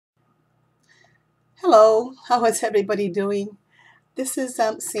Hello, how is everybody doing? This is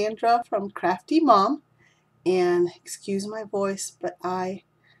Sandra from Crafty Mom, and excuse my voice, but I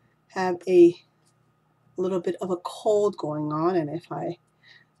have a little bit of a cold going on, and if I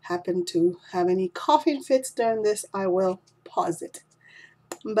happen to have any coughing fits during this, I will pause it.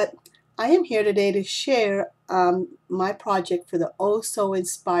 But I am here today to share my project for the Oh So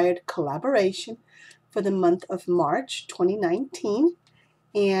Inspired collaboration for the month of March 2019,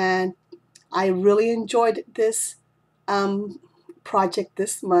 and I really enjoyed this um, project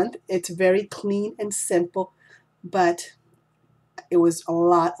this month. It's very clean and simple, but it was a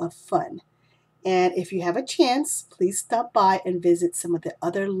lot of fun. And if you have a chance, please stop by and visit some of the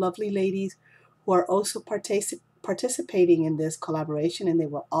other lovely ladies who are also participating in this collaboration, and they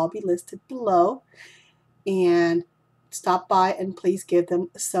will all be listed below. And stop by and please give them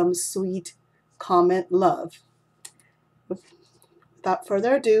some sweet comment love. Without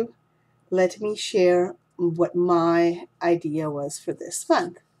further ado, let me share what my idea was for this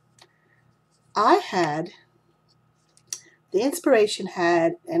month. I had the inspiration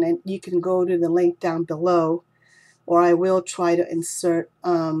and you can go to the link down below, or I will try to insert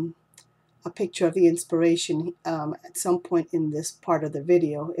a picture of the inspiration at some point in this part of the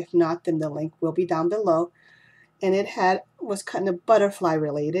video. If not, then the link will be down below. And it was kind of butterfly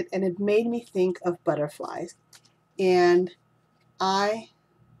related, and it made me think of butterflies. And I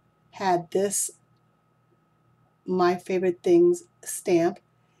had this My Favorite Things stamp,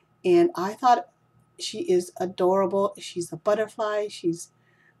 and I thought she is adorable. She's a butterfly. She's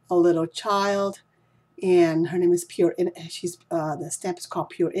a little child, and her name is Pure. The stamp is called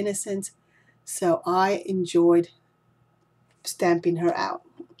Pure Innocence. So I enjoyed stamping her out.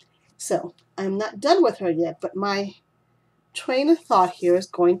 So I'm not done with her yet, but my train of thought here is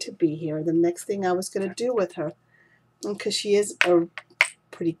going to be here. The next thing I was going to do with her, because she is a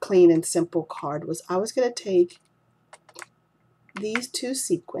pretty clean and simple card, was I was going to take these two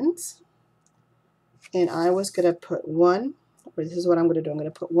sequins, and I was going to put one, or this is what I'm going to do. I'm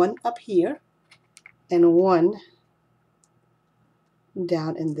going to put one up here and one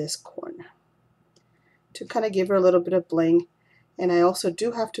down in this corner to kind of give her a little bit of bling. And I also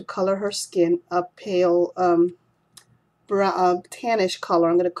do have to color her skin a pale brown, tannish color.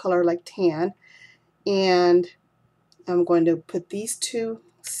 I'm going to color her like tan, and I'm going to put these two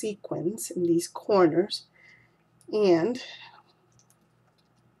sequins in these corners, and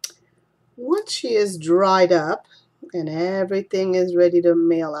once she is dried up and everything is ready to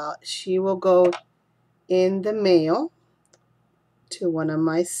mail out, she will go in the mail to one of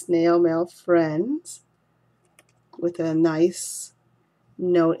my snail mail friends with a nice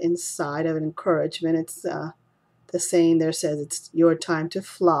note inside of encouragement. It's the saying there says it's your time to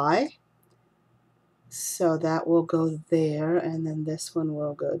fly. So that will go there, and then this one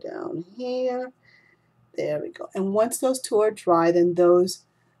will go down here. There we go. And once those two are dry, then those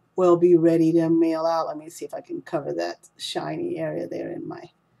will be ready to mail out. Let me see if I can cover that shiny area there in my...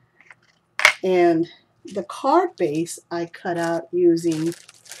 And the card base I cut out using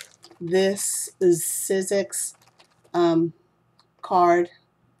this is Sizzix card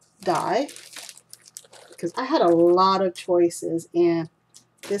die, because I had a lot of choices, and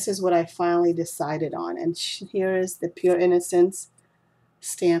this is what I finally decided on. And here is the Pure Innocence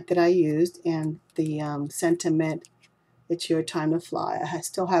stamp that I used, and the sentiment, it's your time to fly. I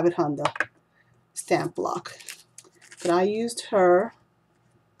still have it on the stamp block, but I used her.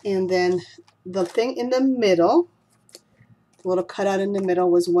 And then the thing in the middle, the little cutout in the middle,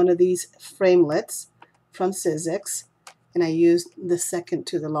 was one of these framelits from Sizzix, and I used the second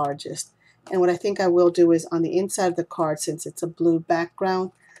to the largest. And what I think I will do is on the inside of the card, since it's a blue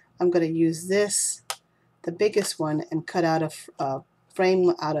background, I'm going to use this, the biggest one, and cut out a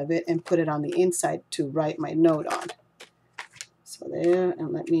frame out of it and put it on the inside to write my note on. So there,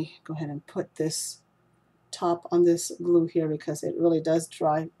 and let me go ahead and put this top on this glue here, because it really does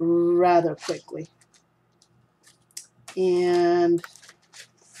dry rather quickly. And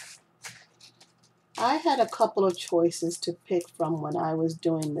I had a couple of choices to pick from when I was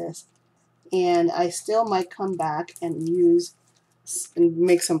doing this, and I still might come back and use and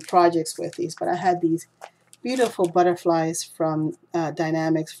make some projects with these, but I had these beautiful butterflies from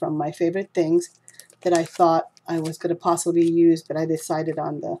Dynamics from My Favorite Things that I thought I was going to possibly use, but I decided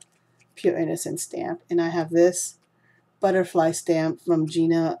on the Pure Innocence stamp. And I have this butterfly stamp from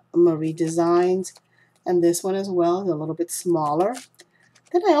Gina Marie Designs, and this one as well, a little bit smaller.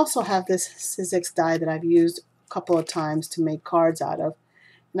 Then I also have this Sizzix die that I've used a couple of times to make cards out of,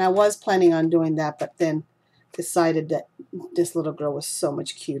 and I was planning on doing that, but then decided that this little girl was so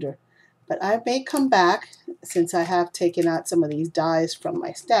much cuter. But I may come back, since I have taken out some of these dies from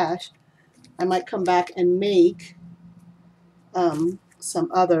my stash. I might come back and make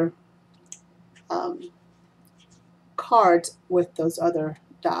some other cards with those other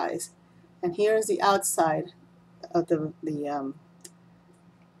dies. And here's the outside of the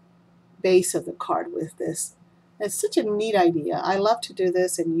base of the card with this. It's such a neat idea. I love to do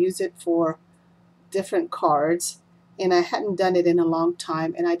this and use it for different cards, and I hadn't done it in a long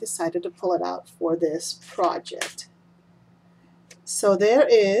time, and I decided to pull it out for this project. So there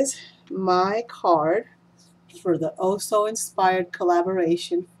is my card for the Oh So Inspired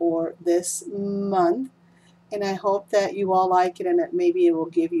collaboration for this month, and I hope that you all like it and that maybe it will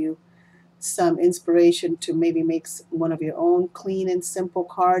give you some inspiration to maybe make one of your own clean and simple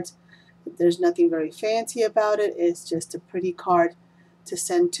cards. There's nothing very fancy about it. It's just a pretty card to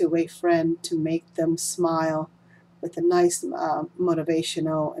send to a friend to make them smile with a nice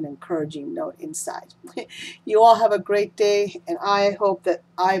motivational and encouraging note inside. You all have a great day, and I hope that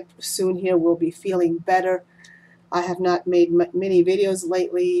I soon here will be feeling better. I have not made many videos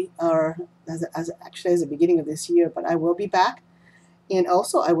lately, or actually as the beginning of this year, but I will be back. And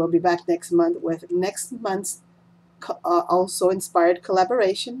also I will be back next month with next month's also inspired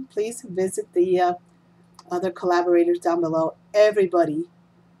collaboration. Please visit the other collaborators down below. Everybody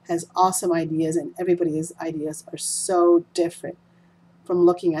has awesome ideas, and everybody's ideas are so different from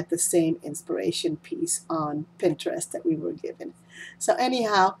looking at the same inspiration piece on Pinterest that we were given. So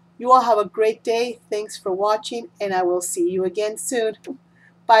anyhow, you all have a great day. Thanks for watching, and I will see you again soon.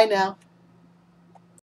 Bye now.